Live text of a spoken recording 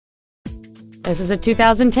This is a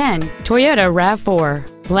 2010 Toyota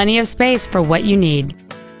RAV4. Plenty of space for what you need.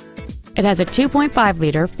 It has a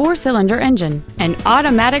 2.5-liter four-cylinder engine, an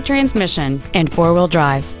automatic transmission, and four-wheel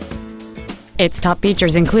drive. Its top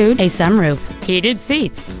features include a sunroof, heated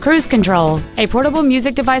seats, cruise control, a portable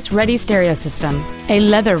music device-ready stereo system, a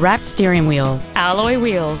leather-wrapped steering wheel, alloy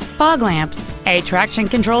wheels, fog lamps, a traction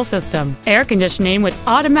control system, air conditioning with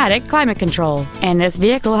automatic climate control, and this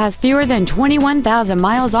vehicle has fewer than 21,000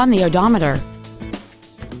 miles on the odometer.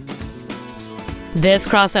 This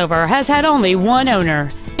crossover has had only one owner,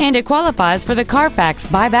 and it qualifies for the Carfax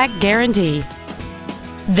buyback guarantee.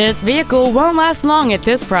 This vehicle won't last long at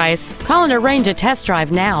this price. Call and arrange a test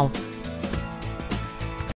drive now.